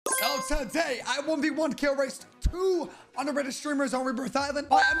Today I 1v1 kill raced 2 underrated streamers on Rebirth Island.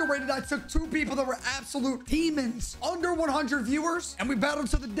 By underrated, I took 2 people that were absolute demons, under 100 viewers, and we battled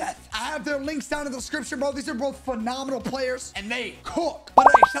to the death. I have their links down in the description, bro. These are both phenomenal players, and they cook. But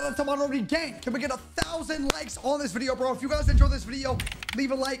hey, shout out to Minority Gang. Can we get 1,000 likes on this video, bro? If you guys enjoyed this video,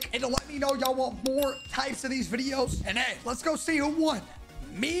 leave a like, and let me know y'all want more types of these videos. And hey, let's go see who won,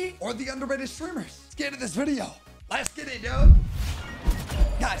 me or the underrated streamers. Let's get into this video. Let's get it, dude.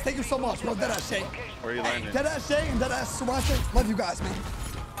 Guys, thank you so much, bro. Deadass Shay. Where are you landing? Deadass Shay and Deadass Sriracha. Love you guys, man.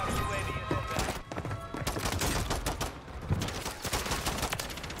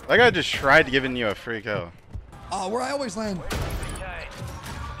 That guy just tried giving you a free kill. Where I always land.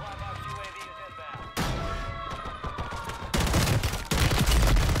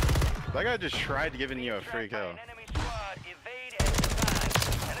 That guy just tried giving you a free kill.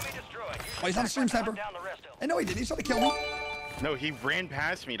 Oh, he's on a stream sniper. Hey, no, he didn't. He's trying to kill me. No, he ran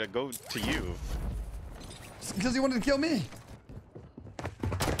past me to go to you. It's because he wanted to kill me.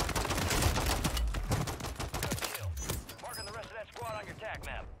 Marking the rest of that squad on your tac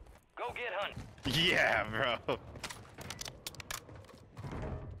map. Go get hunting. Yeah, bro.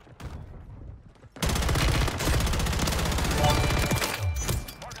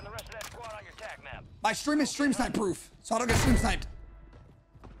 Marking the rest of that squad on your tac map. My stream is stream snipe proof, so I don't get stream sniped.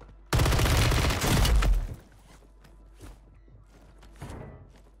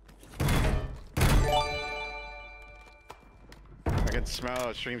 I can smell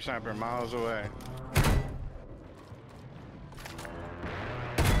a stream sniper miles away.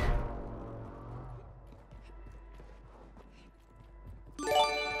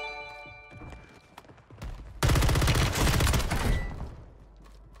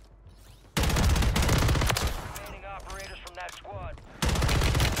 Remaining operators from that squad.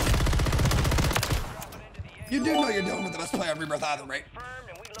 You do know you're dealing with the best player on Rebirth Island, right? Confirmed,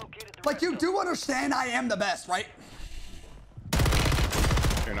 and we located the Like, rest you of do understand I am the best, right?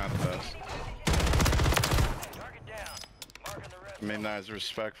 You're not the best. them. Target down. Marking the rest. I mean that as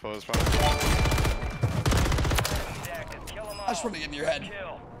respectful as possible. Enemies active. Kill them all. I just want to get in your head.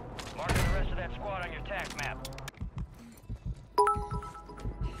 Kill. Marking the rest of that squad on your tac map.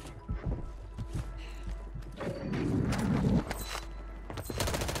 Remaining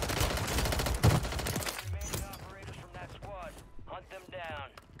operators from that squad. Hunt them down.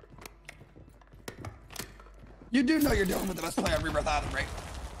 You do know you're dealing with the best player on Rebirth Island, right?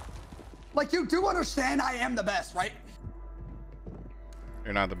 Like, you do understand I am the best, right?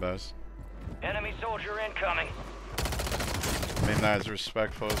 You're not the best. Enemy soldier incoming. I mean that as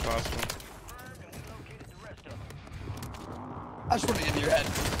respectful as possible. Confirmed, and we located the rest of them. I just want to get in your head.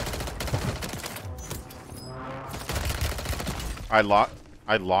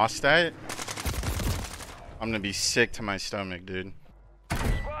 I lost that? I'm gonna be sick to my stomach, dude.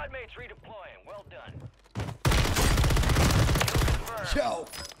 Squad mates redeploying. Well done. Yo,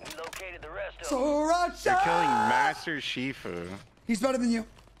 We located the rest of them. Sriracha! You're killing Master Shifu. He's better than you.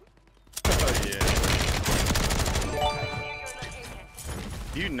 Oh yeah.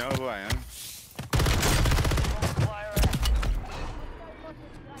 You know who I am.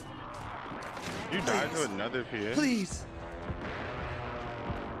 You died to another PS. Please.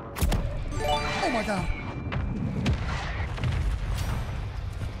 Oh my god.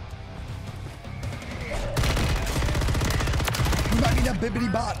 We might be in a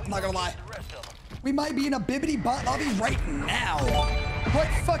bibbity bot, I'm not gonna lie. The rest of them. We might be in a bibbity bot lobby right now. Right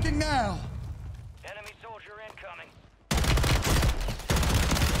fucking now. Enemy soldier incoming.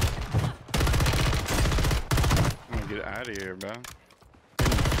 I'm gonna get out of here, bro.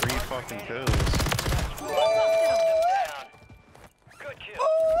 Getting 3 fucking kills. Hunt them down. Good kill.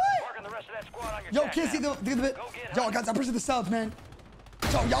 Marking the rest of that squad on your Yo, tac can't see map. the bit. Go get Yo, hunting. guys, I appreciate the subs, man.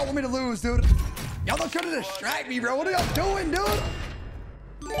 Yo, y'all want me to lose, dude. Y'all don't try to distract me, bro. What are y'all doing, dude?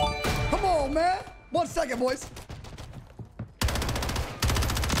 Come on, man. 1 second, boys.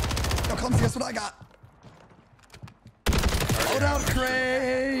 Yo, clumziy, guess what I got? Loadout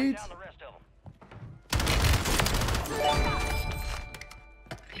crate. Down the rest of them.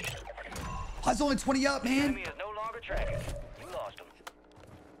 I was only 20 up, man. Enemy is no longer tracking. You lost them.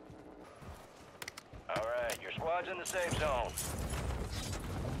 All right, your squad's in the safe zone. Down.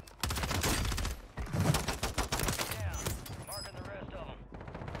 Marking the rest of them.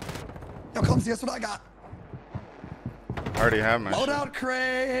 Yo, clumziy, guess what I got? I already have my shit. Loadout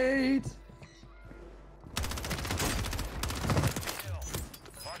crate. Kill.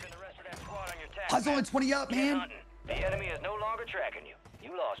 Marking the rest of that squad on your tac I was only map. 20 up, Get man. hunting. The enemy is no longer tracking you.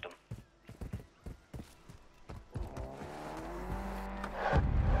 You lost them.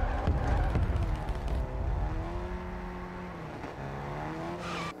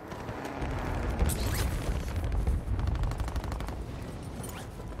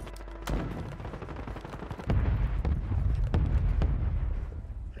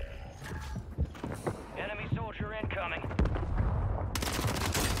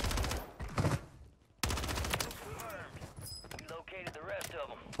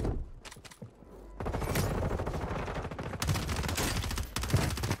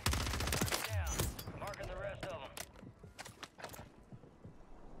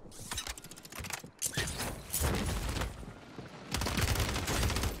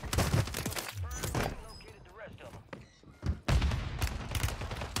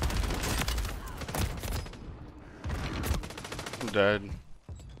 dead.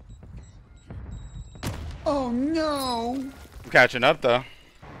 Oh no. I'm catching up though.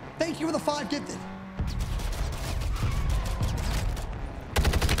 Thank you for the 5 gifted.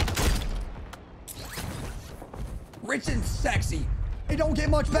 Rich and sexy. It don't get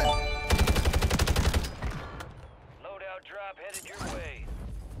much better. Loadout drop headed your way.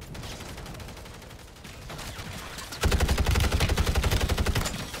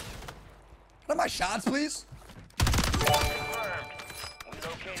 What are my shots, please? Confirmed. We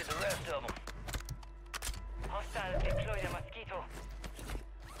located the rest of them. Hostile deployed a mosquito.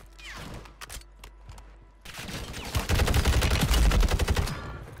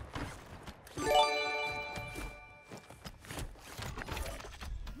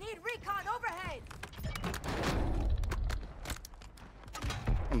 Need recon overhead.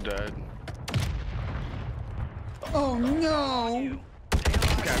 I'm dead. Oh no. I'm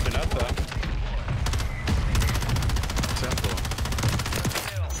catching up though. Simple.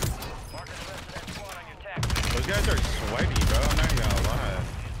 Marking the rest of that squad on your tack. Those guys are sweaty, bro. I'm not gonna lie.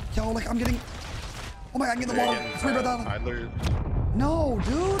 Yo, like I'm getting. Oh my god, I'm getting the They're wall. getting 3 bird down. idlers. No,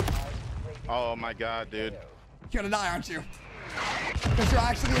 dude. Oh my god, dude. You're gonna die, aren't you? Because you're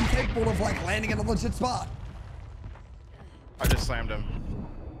actually incapable of like landing in a legit spot. I just slammed him.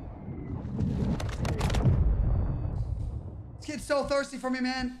 This kid's so thirsty for me,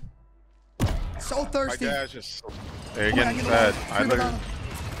 man. So My thirsty. dad's just. They're Oh my God, getting get the fed. wall. 3 bird Idlers. down.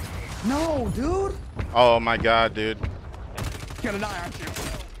 No, dude. Oh my god, dude. You're gonna die, aren't you?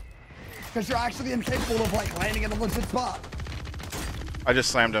 Because you're actually incapable of like landing in a legit spot. I just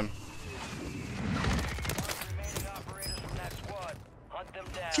slammed him. Remaining operators from that squad. Hunt them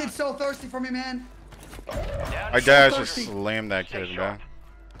down. Kid's so thirsty for me, man. Down My to dad thirsty. just slammed that kid, bro.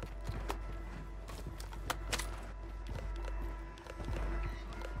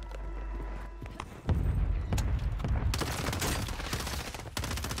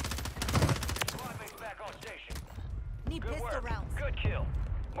 squad mates back on station. Need Good pistol work. rounds. Good kill.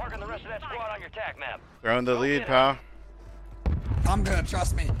 Marking the rest of that squad on your tack map. Throwing the lead, pal. I'm good,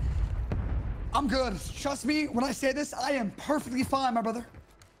 trust me. I'm good. Trust me, when I say this, I am perfectly fine, my brother.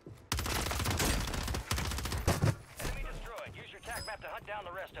 Enemy destroyed. Use your tack map to hunt down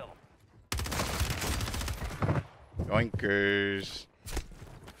the rest of them. Yoinkers.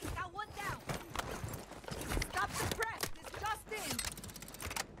 Got one down. Stop the press. This just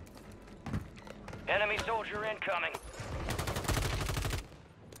in. Enemy soldier incoming.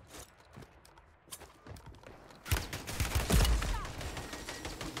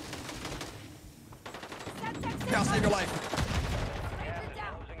 Now save your life. Gas is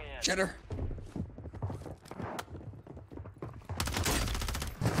closing in. Jitter.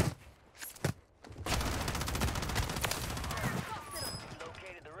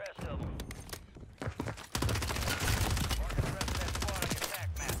 Located the rest of them. Marking the rest of that squad on your tack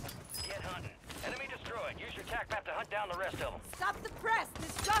map. Get hunting. Enemy destroyed. Use your tack map to hunt down the rest of them. Stop the press.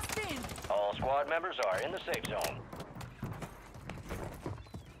 This just in. All squad members are in the safe zone.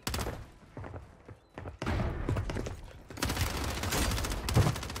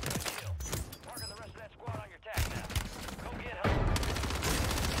 Good kill. Marking the rest of that squad on your tack map. Go get hunting.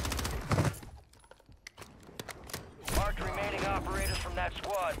 Marked remaining operators from that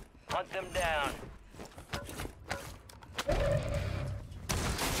squad. Hunt them down.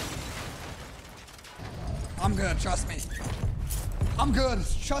 I'm good, trust me. I'm good.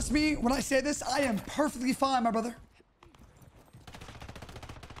 Trust me, when I say this, I am perfectly fine, my brother.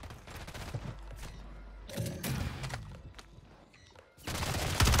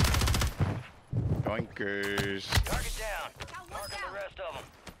 Yoinkers. Target down. Got one Marking down. the rest of them.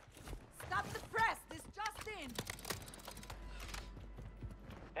 Stop the press. This just in.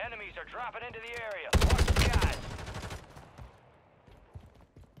 Enemies are dropping into the area. Watch the skies.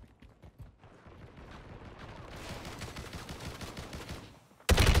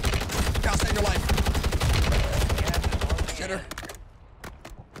 Now save your life. Gas is closing in. Jitter.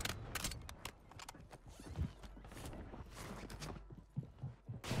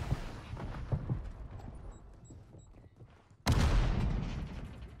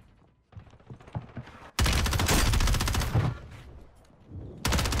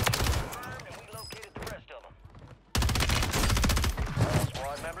 Confirmed, and we located the rest of them. All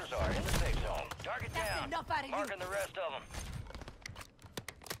squad members are in the safe zone. Target That's down. enough out of you. Marking the rest of them.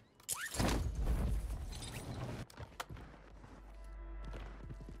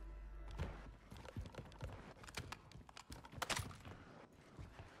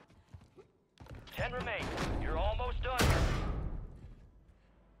 Ten remain. You're almost done.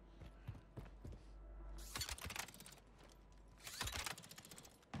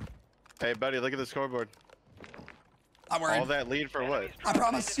 Hey, buddy, look at the scoreboard. Not worried. All that lead for what? I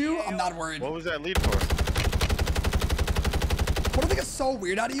promise you, I'm not worried. What was that lead for? What I think is so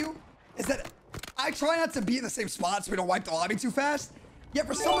weird out of you is that I try not to be in the same spot so we don't wipe the lobby too fast. Yet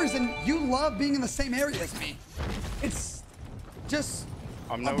for some reason, you love being in the same area as me. It's just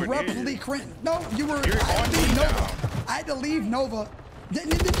I'm nowhere near abruptly you. cringe. No, you were. You're I had on to leave me Nova. now. I had to leave Nova. Then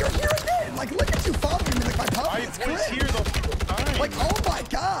you're here again. Like, look at you following me like my puppy. I It's was cringe. here the whole time. Like, oh my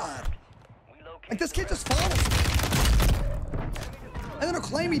god. We located Like, this kid just follows me. And then he'll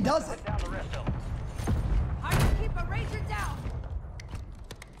claim he doesn't. down the rest of them. Hard to keep a ranger down.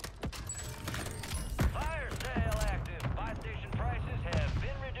 Fire sale active. Buy station prices have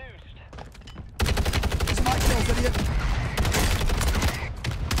been reduced. These are my kills, idiot.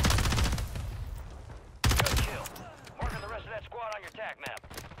 Good kill. Marking the rest of that squad on your tac map.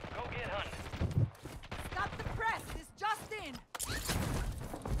 Go get hunting. Stop the press. It's just in.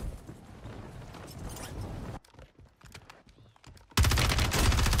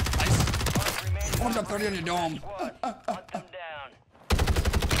 Nice. Mark remaining One's up 30 on your dome. squad. Hunt them down.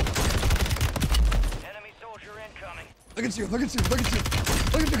 Enemy soldier incoming. Look at you, look at you, look at you.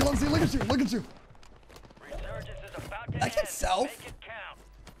 Look at you, clumsy, look at you, look at you. Resurgence is about to That end. kid's self. Make it count.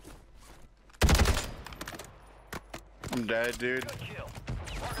 I'm dead, dude. Good kill.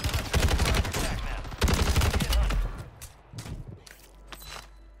 Marking the rest of that squad on your tac map. Get hunting.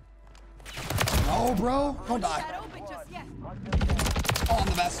 No, bro. Don't die. That open just yet. Oh, I'm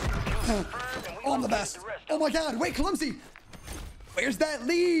the best. Oh, I'm the best. Oh my god, wait, clumsy. Where's that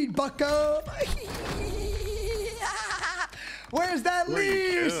lead, bucko? Where's that What are you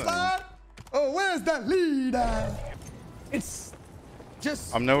lead, doing? son? Oh, where's that lead? It's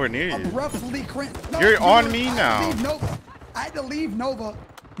just I'm nowhere near you. abruptly cringe. No, You're you on were- me I had to now. leave Nova. I had to leave Nova.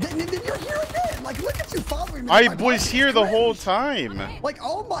 Then you're here again. Like, look at you following me. I like my was puppy. here It's the whole cringe. time. Like,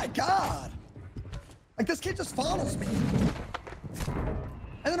 oh my god. Like, this kid just follows me.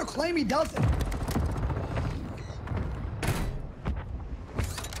 And then he'll claim he doesn't.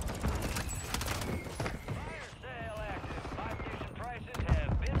 Fire sale active. Buy station prices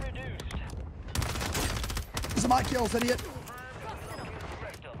have been reduced. These are my kills, idiot. Confirmed and we located the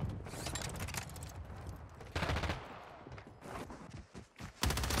rest of them.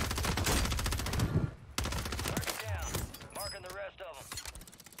 Target down. Marking the rest of them.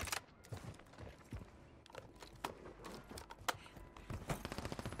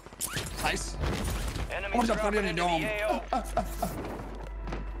 Nice. Enemy One's up 30 dropping on your into dome. the AO.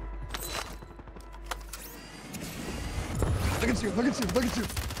 Look at you, look at you, look at you.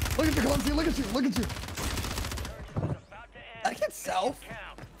 Look at you, clumsy, look at you, look at you. About to end. That kid's self.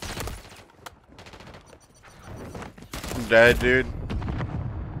 Count. I'm dead, dude.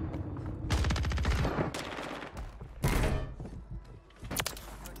 Good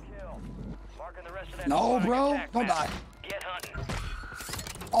kill. Marking the rest of that No, squad on bro, your tac don't map. die. Get hunting.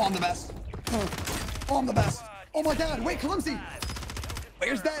 Oh, I'm the best. Oh, I'm the best. Oh my god, wait, clumsy.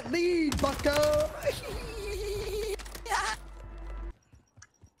 Where's that lead, bucko?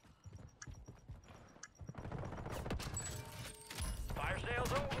 Fire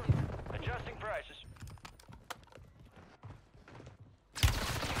sales over. Adjusting prices.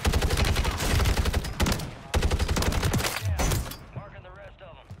 Down. Marking the rest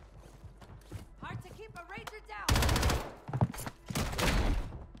of them. Hard to keep a ranger down.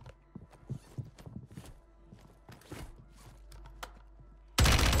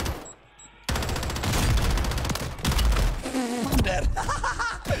 I'm dead.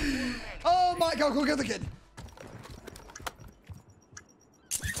 Oh my god, go get the kid.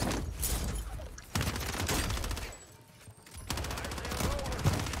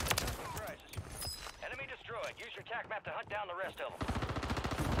 Adjusting prices. Enemy destroyed. Use your tac map to hunt down the rest of them.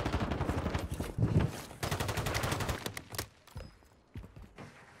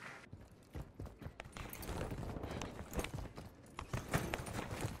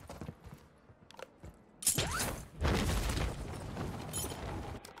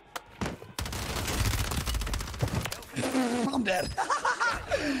 I'm dead.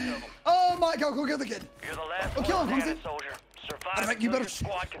 Oh my god, go get the kid. You're the last Oh, kill one him, standing, Clumsy. soldier. Survive Alright, you until better- your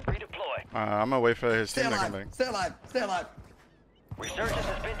squad can redeploy. I'm gonna wait for his Stay team to come alive, back. stay alive, stay alive. Resurgence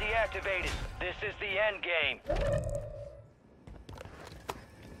has been deactivated. This is the end game.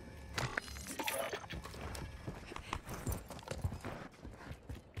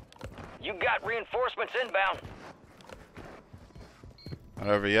 You got reinforcements inbound. Not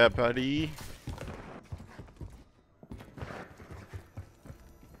over yet, buddy.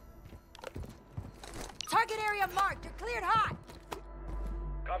 Target area marked. You're cleared hot.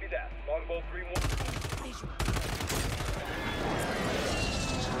 Copy that. Longbow 3-1.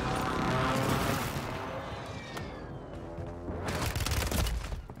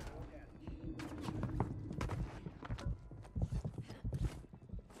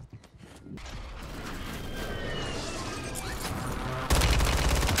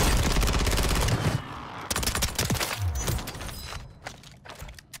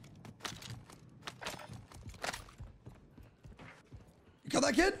 Kill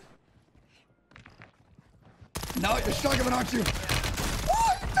that kid? No, you're struggling, aren't you?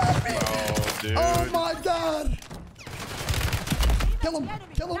 Oh, you got me! Oh, dude. Oh my god! Kill him!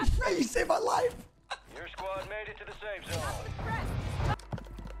 Kill him! Hey, you saved my life! Your squad made it to the safe zone.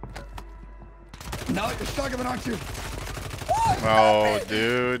 No, you're struggling, aren't you? Oh, you got Oh, me!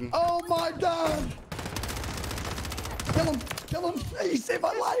 dude. Oh my god! Kill him! Kill him! Hey, you saved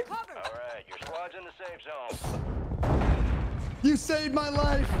my life! All right, your squad's in the safe zone. You saved my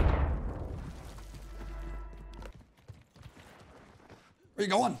life! Where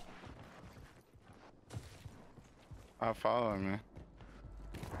you going? I'll follow me.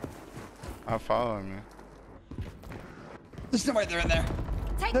 I'll follow me. There's no way they're in there.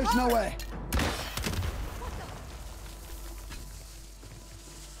 Take There's no cover. way.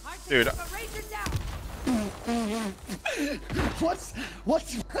 Hard to Dude. keep a ranger down. What's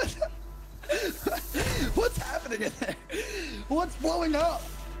what's happening in there? What's blowing up?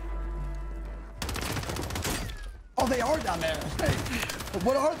 Oh, they are down there. Hey,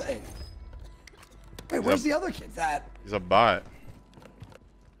 what are they? Wait, where's the other kids at? He's a bot.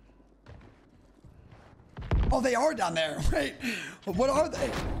 Oh, they are down there. Wait, what are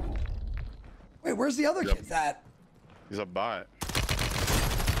they? Wait, where's the other Yep. kids at? He's a bot.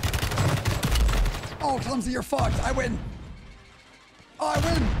 Oh, clumsy, you're fucked. I win. Oh, I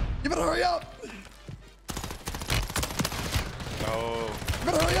win. You better hurry up. No. You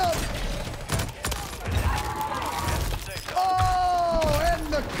better hurry up. Oh, and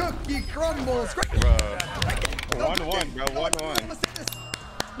the cookie crumbles. Great. Bro. No, good 1-1, game. bro. No, 1-1. let's do this.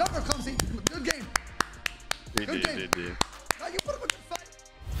 No, clumsy. Good game. He Good game. did. Now you put up a good fight.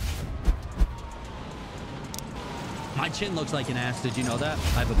 My chin looks like an ass. Did you know that?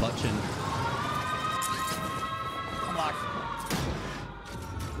 I have a butt chin. I'm locked.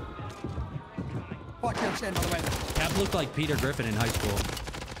 Fuck your chin, by the way. Cap looked like Peter Griffin in high school.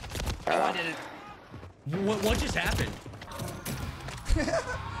 Oh, I did it. What just happened?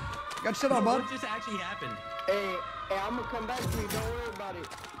 Got shit on, bud. What just actually happened? Hey, I'm gonna come back to you. Don't worry about it.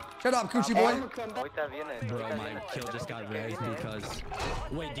 Shut up, coochie I'm boy. gonna come back. Bro, my kill just got raised because...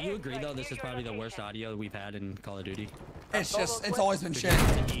 Wait, do you agree, though? This is probably the worst audio we've had in Call of Duty. It's just, it's always been shit.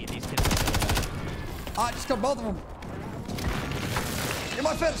 These kids are so bad. I just killed both of them. Get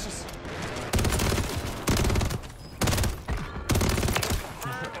my finishes.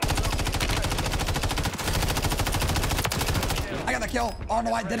 I got the kill. Oh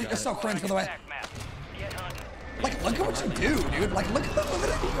no, I didn't. You're so cringe, by the way. Like, look at what you do, dude. Like, look at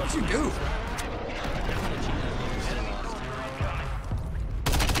what you do.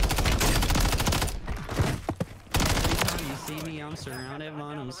 Every time you see me, I'm surrounded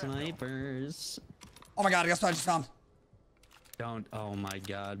by them snipers. Oh my god, guess what I just found? Don't. Oh my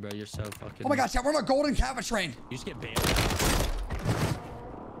god, bro. You're so fucking... Oh my gosh, yeah, we're on a golden cabbage train. You just get bailed.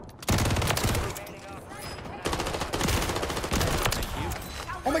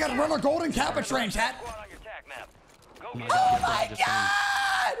 Oh my god, we're on a golden cabbage train, chat. Oh my Oh god. my guess what I just found?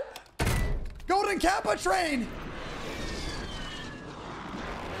 god! Golden Kappa train!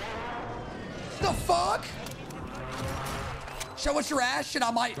 The fuck? Show us your ass. Shit,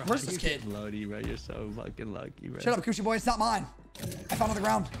 I might. Where's this kid? Lodi, bro. You're so fucking lucky, bro. Shut up, Coochie boy. It's not mine. I found on the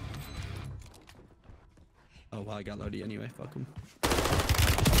ground. Oh, well, I got Lodi anyway. Fuck him.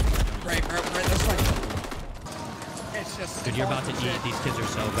 Great, great, great. There's like... It's just... Dude, you're about to eat. These kids are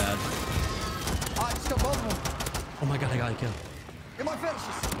so bad. I just killed both of them. Oh my god, I got a kill. Get my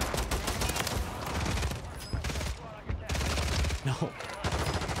finishes. No.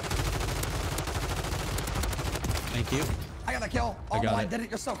 Thank you. I got the kill. I Oh got no, I it. did it.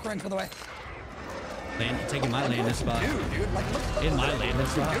 You're so cringe, by the way. Taking my Look landing what spot. you do, dude. Like, look at In my look landing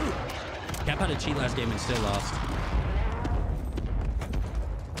what you spot. do. Cap had a cheat last game and still lost.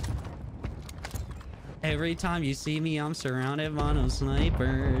 Every time you see me, I'm surrounded by no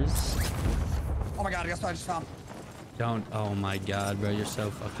snipers. Oh my god, guess what I just found? Don't. Oh my god, bro. You're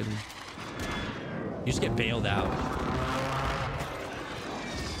so fucking... You just get bailed out.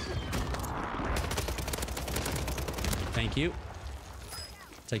 Thank you.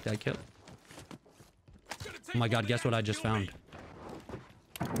 Take that kill. Oh my god, guess what I just found?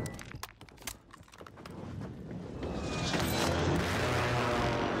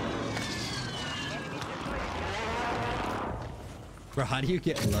 Bro, how do you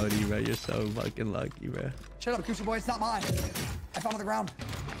get Lodi, bro? You're so fucking lucky, bro. Shut up, Coochie boy. It's not mine. I found on the ground.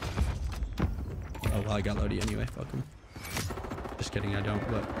 Oh, well, I got Lodi anyway. Fuck him. Just kidding, I don't,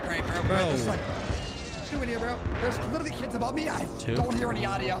 but... Great, bro. Bro. There's like two in here, bro. There's literally kids above me. I Two? don't hear any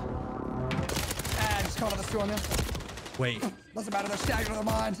audio. Ah, just caught on the two on them. Wait. Doesn't matter. They're staggering their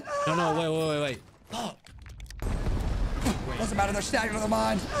mind. No, no, wait. Fuck. Doesn't matter. They're stacking on the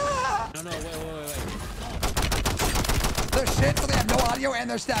mine. No, wait. They're shit, so they have no audio and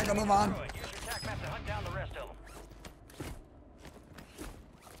they're stacked on the mine. Use your attack map to hunt down the rest of them.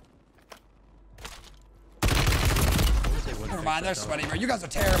 Never mind. They're sweaty, bro. You guys are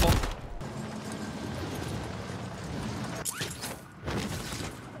terrible.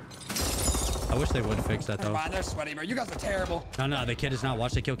 I wish they would fix that Never though. mind. They're sweaty, bro. You guys are terrible. No, the kid is not.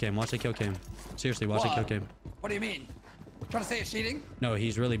 Watch the kill cam. Watch the kill cam. Seriously, watch the kill cam. What do you mean? Trying to say it's cheating? No,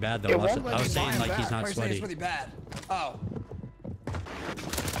 he's really bad though. It Watch won't it. let I me was buy saying him like he's back. not Or you're saying it's sweaty. really bad? Oh.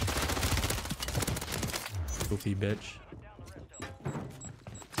 Goofy bitch.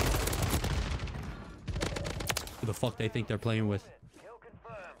 Who the fuck they think they're playing with?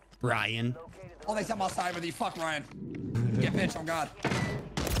 Ryan. Oh, they come outside with you. Fuck Ryan. Get bitch, oh god.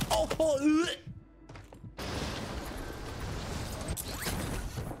 Oh,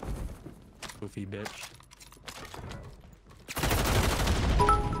 Goofy bitch.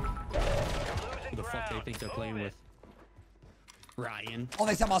 Who the fuck they think they're playing with? Ryan. Oh,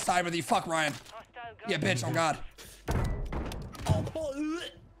 they come outside with you. Fuck Ryan. Get bitch, oh god.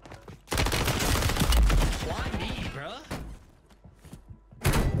 Why me, bruh?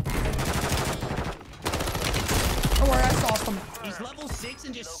 Don't worry, I saw some. He's level 6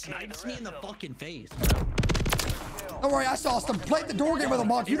 and just snipes me in the fucking face. Don't worry, I saw some. Played the door game with him,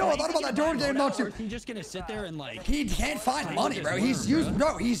 Monk. You know a lot about that door game, don't you? Is he just gonna sit there and like... He can't find money, bro. He's using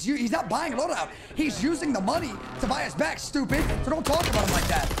he's not buying loadout. He's using the money to buy us back, stupid. So don't talk about him like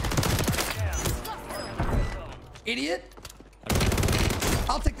that. Idiot.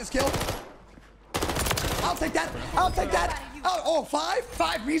 I'll take this kill. I'll take that. I'll take that. Oh, five?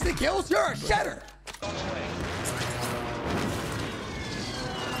 5 measly kills? You're a shedder.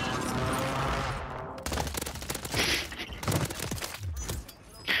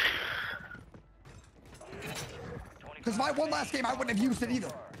 Because if I won last game, I wouldn't have used it either.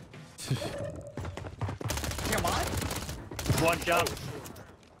 Come on. One jump.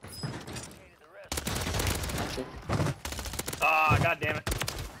 Ah, god damn it.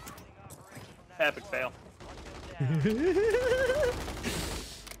 Epic fail.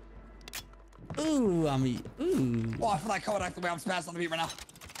 Ooh, I mean, ooh. Oh, I feel like Kodak the way I'm spazzing on the beat right now.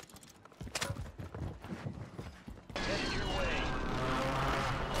 Headed your way.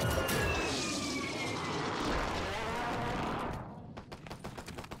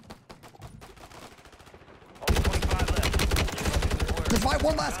 Only 25 left. Because if I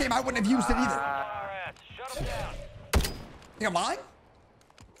won last game, I wouldn't have used it either. Alright, shut them down. Think I'm lying?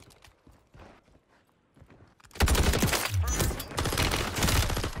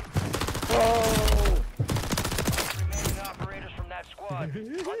 Remaining operators from that squad. Hunt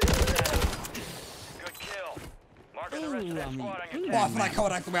them down. Good kill. Marking the rest of that squad on your Oh, I tag feel like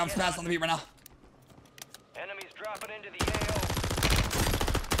Kodak the way I'm spazzing on the beat right now. Enemies dropping into the AO.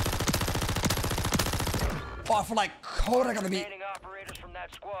 Oh, I feel like Kodak on the beat. Remaining operators from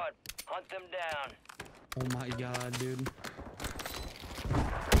that squad. Hunt them down. Oh my god, dude.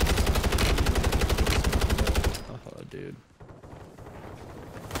 Oh, dude.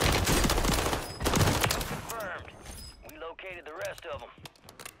 Kill confirmed. We located the rest of them.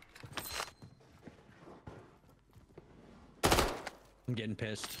 I'm getting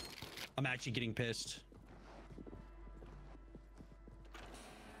pissed. I'm actually getting pissed.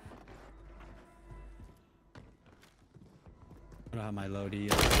 I don't have my loadie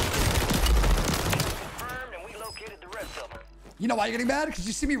yet. Confirmed, and we located the rest of them. You know why you're getting mad? Because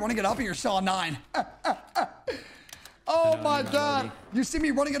you see me running it up and you're still on 9. Oh my god. You see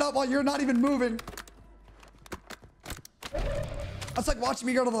me running it up while you're not even moving. That's like watching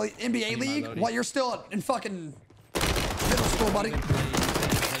me go to the NBA league while you're still in fucking middle school, buddy.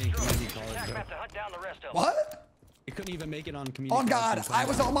 Attack map to hunt down the rest of them. What? You couldn't even make it on community. On God, college I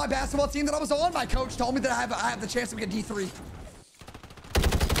was on my basketball team that I was on. My coach told me that I have the chance to be a D3.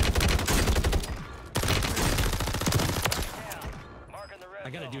 Marking the rest I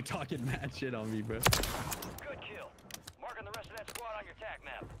gotta of do them. talking mad shit on me, bro. Good kill. Marking the rest of that squad on your attack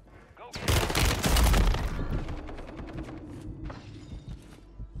map. Go get it.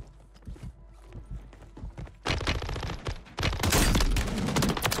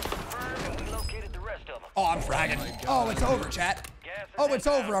 Confirmed, and we located the rest of them. Oh, I'm fragging. Oh, it's over, chat. Oh, it's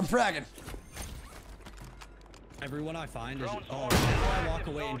over. I'm fragging. Everyone I find is now I walk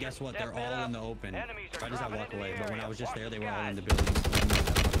away and guess what? They're all in the open. Right as I walk away, but when I was just there, they were all in the building.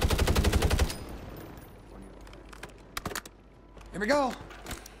 Here we go.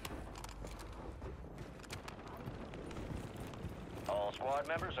 All squad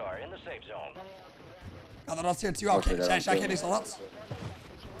members are in the safe zone. Now that I'll see it too. Okay, chat, I can't do something else.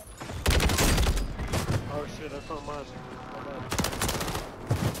 Oh shit. shit, that's not mine.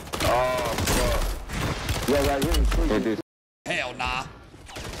 Oh, fuck. Yeah, right here. Hell nah.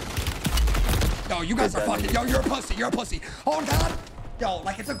 Yo, you guys are fucking. Yo, you're a pussy. You're a pussy. Oh god. Yo,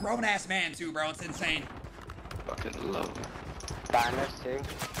 like it's a grown ass man too, bro. It's insane. Fucking low. Banners too.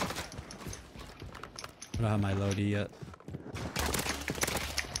 I don't have my loadie yet.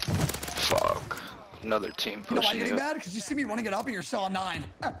 Fuck. Another team You know why pushing you're getting you. mad? Because you see me running it up and you're still on 9.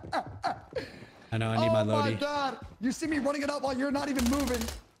 I know, I need my Oh my loadie. god. You see me running it up while you're not even moving.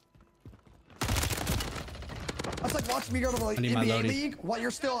 That's like watching me go to the like, need my NBA loadie. league while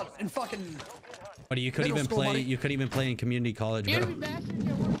you're still in fucking. Buddy, you couldn't Middle even school, play. buddy. You couldn't even play in community college, bro.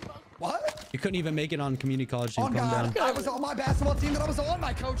 What? You couldn't even make it on community college. Oh Calm down. god. I was on my basketball team that I was on.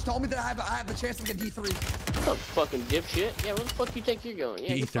 My coach told me that I have the chance to get D3. What's up, fucking dipshit? Yeah, where the fuck you think you're going?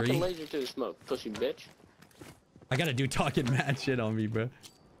 Yeah, you E3? fucking laser to the smoke, pussy bitch. I gotta do talking mad shit on me, bro.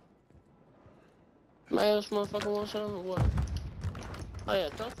 My ass motherfucker want something or what? Oh yeah,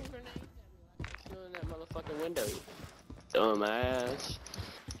 throw some grenades at me like in that motherfucking window, you dumb ass.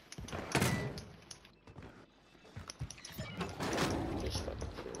 Just fucking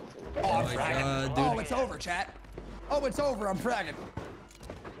kill me. Oh, I'm my fragging. God, dude. Oh, it's over, chat. Oh, it's over. I'm fragging.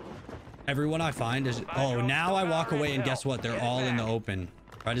 Everyone I find is. Oh, now I walk away and guess what? They're all in the open.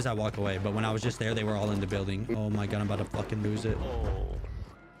 Right as I walk away. But when I was just there, they were all in the building. Oh my god, I'm about to fucking lose it. Oh.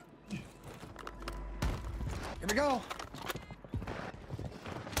 Here we go. Alright,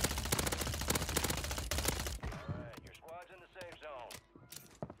 your squad's in the safe zone.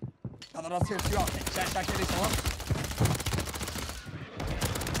 Now that I was here too, I'll check these all up.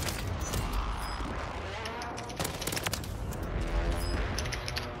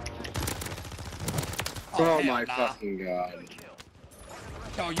 Oh hell my nah. fucking god.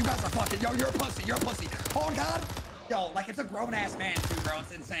 Yo, you guys are fucking. Yo, you're a pussy. You're a pussy. Oh god. Yo, like it's a grown ass man too, bro.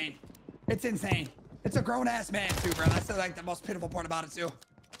 It's insane. It's insane. It's a grown ass man too, bro. That's like the most pitiful part about it too.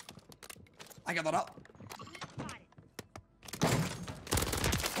 I got that up.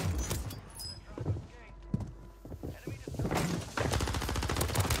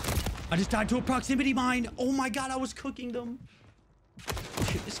 I just died to a proximity mine. Oh my god, I was cooking them.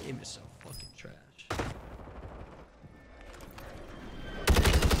 Dude, this game is so fucking trash.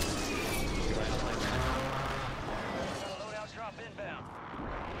 Loadout drop inbound.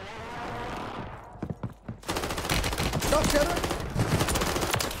 Stop,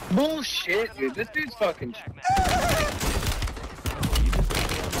 Cheddar. Bullshit, dude. This dude's fucking.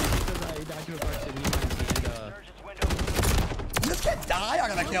 Surgeon's window. Did this kid die? I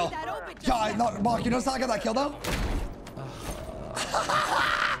got that kill. Yo, no, Bonk, you notice how I got that kill though?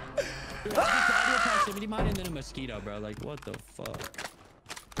 Dude, I just died to a proximity mine and then a mosquito, bro. Like, what the fuck?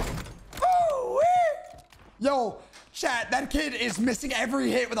 Ooh-wee. Yo, chat, that kid is missing every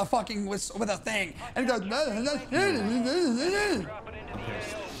hit with a fucking with a thing, and he goes. Dropping into the AO.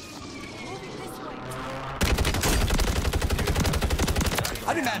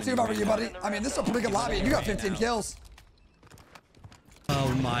 I'd be mad too if I were you, buddy. I mean, this is a pretty good lobby. You got 15 kills. Oh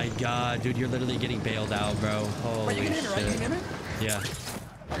my god, dude, you're literally getting bailed out, bro. Holy Wait, you can hear me, right? You shit. can hear me? Yeah,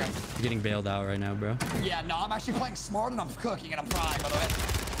 Okay. you're getting bailed out right now, bro. Yeah, no, I'm actually playing smart and I'm cooking and I'm frying, by the way.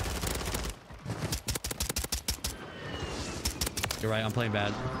 You're right, I'm playing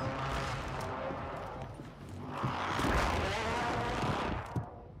bad.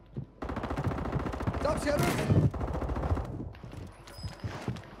 Stop, Cheddar.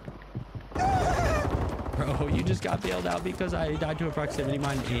 Bro, you just got bailed out because I died to a proximity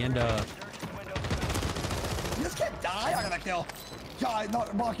mine and Did this kid die? I got that kill. Yo, no,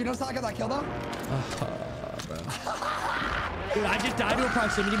 Bonk, you notice how I got that kill though? bro. Dude, I just died to a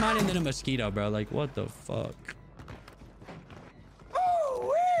proximity mine and then a mosquito, bro. Like, what the fuck?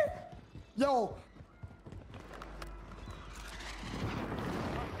 Ooh-wee. Yo,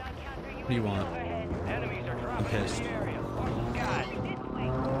 What do you want? Enemies are I'm dropping into pissed. the area. God.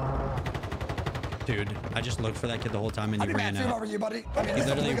 Dude, I just looked for that kid the whole time and I'd he be mad ran too if I out. were you, buddy. I mean, this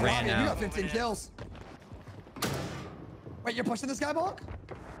is a literally pretty good ran lobby. You out. got 15 kills. Wait, you're pushing this guy, Bonk?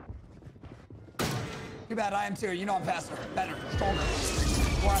 Too bad, I am too. You know I'm faster, better, stronger,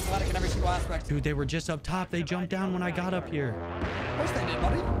 more athletic in every single aspect. Dude, they were just up top. They jumped down when I got up here. Of course they did,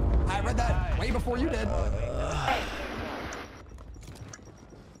 buddy. I read that way before you did.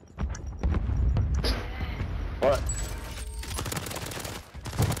 What?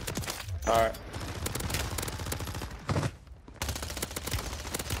 Alright.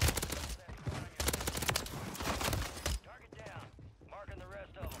 Target down. Marking the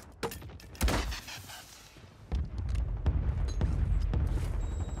rest of them.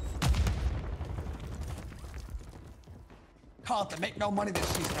 Call it the make no money this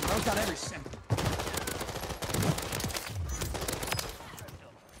season. I wrote down every simp.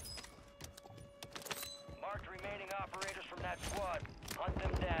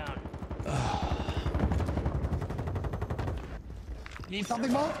 Need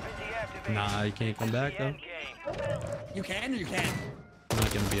something, Bonk? Nah, you can't come back though. You can or you can't? I'm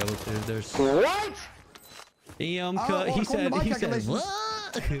not gonna be able to. There's. What? Damn, well, he said. my He said. calculations.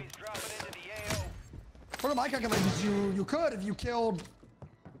 What? According to my calculations, you could if you killed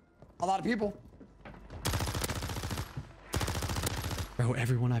a lot of people. Bro,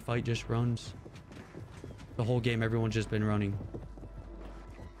 everyone I fight just runs. The whole game, everyone's just been running.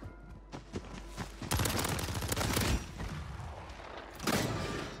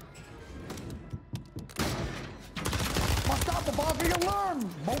 Stop the ball, we can learn.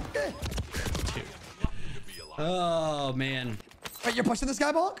 Bonk. Dude. Oh man. Wait, you're pushing this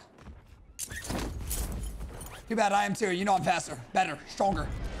guy, Bonk? Too bad I am too. You know I'm faster, better, stronger,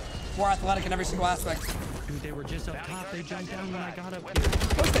 more athletic in every single aspect. Dude, they were just up top. They jumped down when I got up.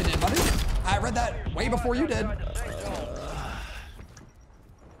 Of course they did, buddy. I read that way before you did.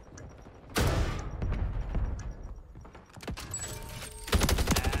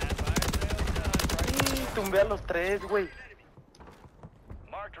 Tumbé a los tres, güey.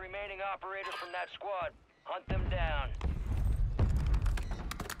 Marked remaining operators from that squad. Hunt them down.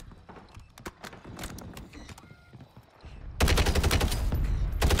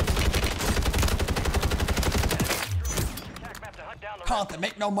 Compton,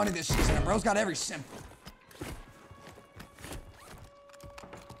 make no money this season, and bro's got every sim.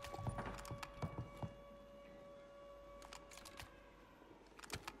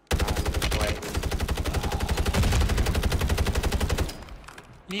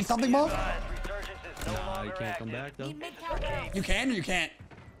 You need something, Bonk? Nah, you can't come back though. You can or you can't?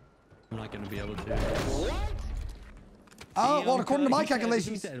 I'm not gonna be able to. Oh, well, according to my He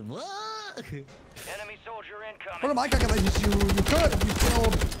calculations. said, what? Enemy soldier incoming. According to my calculations, you could if you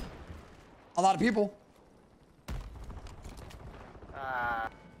killed a lot of people.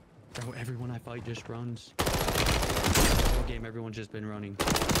 Bro, everyone I fight just runs. The whole game, everyone's just been running.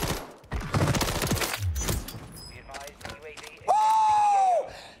 Woo!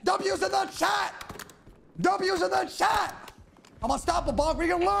 W's in the chat! W's in the chat! I'm unstoppable, Bonk. We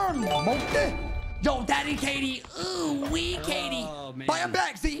can learn. Bonk. Yo, Daddy Katie. Ooh, wee Katie. Oh, man. Buy him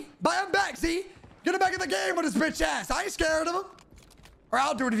back, Z. Buy him back, Z. Get him back in the game with his bitch ass. I ain't scared of him. Or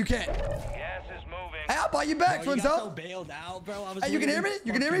I'll do it if you can't. Gas is moving. Hey, I'll buy you back, Bro, you got so Twinzo. bailed out, bro. I was Hey, you can hear me?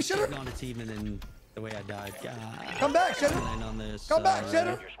 You can hear me, fucking shitter? sitting on a team and then the way I died. God. Come back, shitter. Land on this, Come back, uh,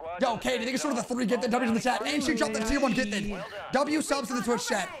 shitter. Yo, Katie, thank you so much for the 3 gifted W's in the chat. And she dropped the tier 1 gifted. W subs in the Twitch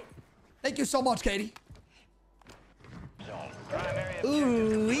chat. Thank you so much, Katie.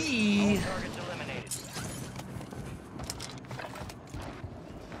 Ooh, wee. Targets eliminated.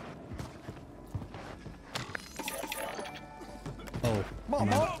 Oh, Come on,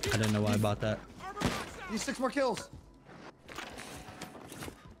 man. Bonk. I didn't know why I bought that. Need 6 more kills.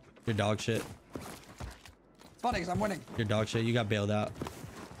 Your dog shit. It's funny because I'm winning. Your dog shit. You got bailed out.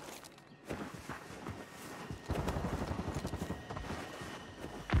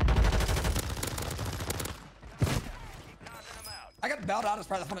 I got bailed out as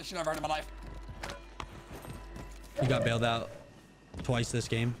probably the funniest shit I've heard in my life. You got bailed out twice this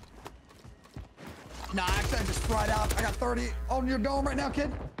game. Nah, actually, I just fried out. I got 30 on your dome right now,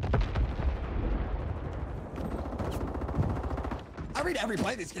 kid. I read every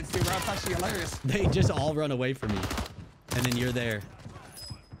play these kids do, bro. It's actually hilarious. They just all run away from me. And then you're there.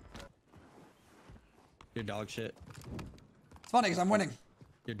 Your dog shit. It's funny because I'm winning.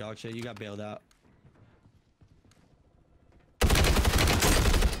 Your dog shit. You got bailed out.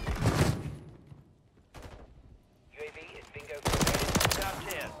 UAV is bingo. Top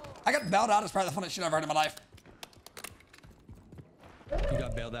 10. I got bailed out as probably the funniest shit I've heard in my life. You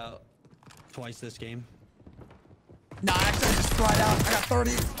got bailed out twice this game. Nah, actually, I just fried out. I got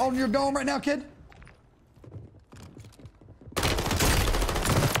 30 on your dome right now, kid.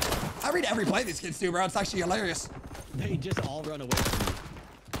 I read every play these kids do, bro. It's actually hilarious. They just all run away from me.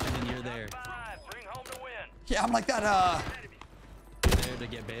 And then you're there. 5. Bring home the win. Yeah, I'm like that, You're there to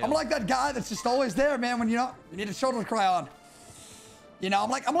get bailed. I'm like that guy that's just always there, man, when you know you need a shoulder to cry on. You know, I'm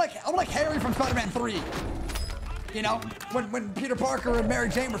like Harry from Spider-Man 3. You know, when Peter Parker and Mary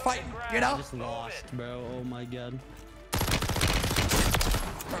Jane were fighting, you know? I just lost, bro. Oh my god.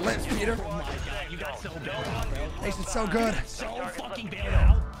 Her lips, Peter. Oh my god, you got so bailed out, bro. Tasted so good. So fucking bailed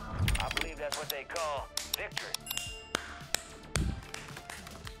out. I believe that's what they call victory.